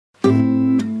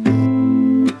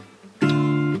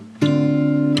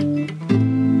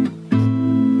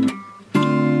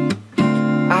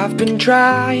been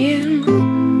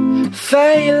trying,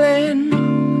 failing,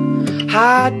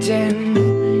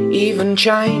 hiding, even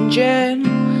changing,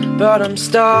 but I'm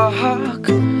stuck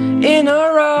in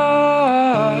a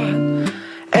rut.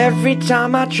 Every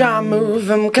time I try and move,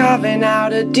 I'm carving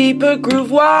out a deeper groove.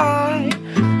 Why?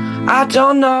 I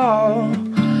don't know,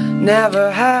 never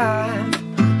have.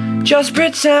 Just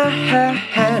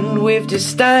pretend with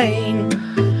disdain,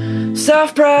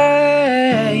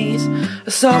 self-praise,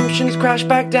 assumptions crash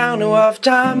back down to earth.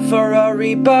 Time for a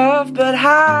rebirth, but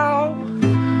how?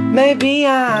 Maybe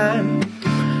I'm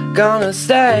gonna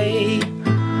stay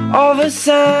all the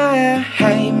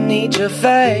same. Need to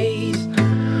face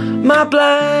my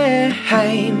blame.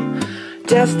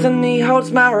 Destiny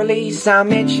holds my release.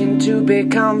 I'm itching to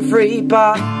become free,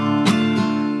 but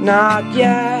not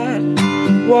yet.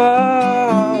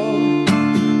 Whoa,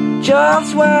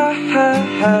 just wait.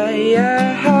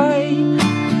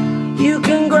 You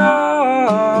can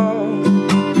grow.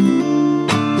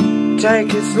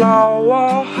 Take it slow.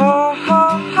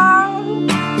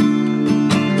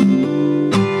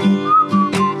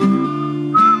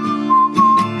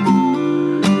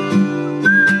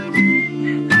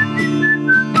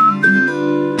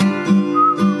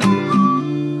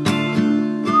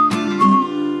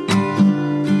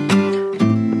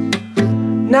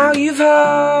 Now you've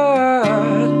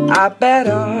heard, I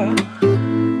better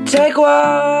take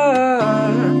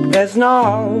word. There's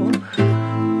no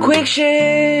quick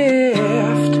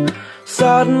shift.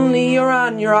 Suddenly you're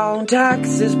on your own,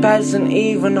 taxes, pays and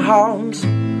even homes.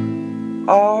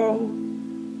 Oh,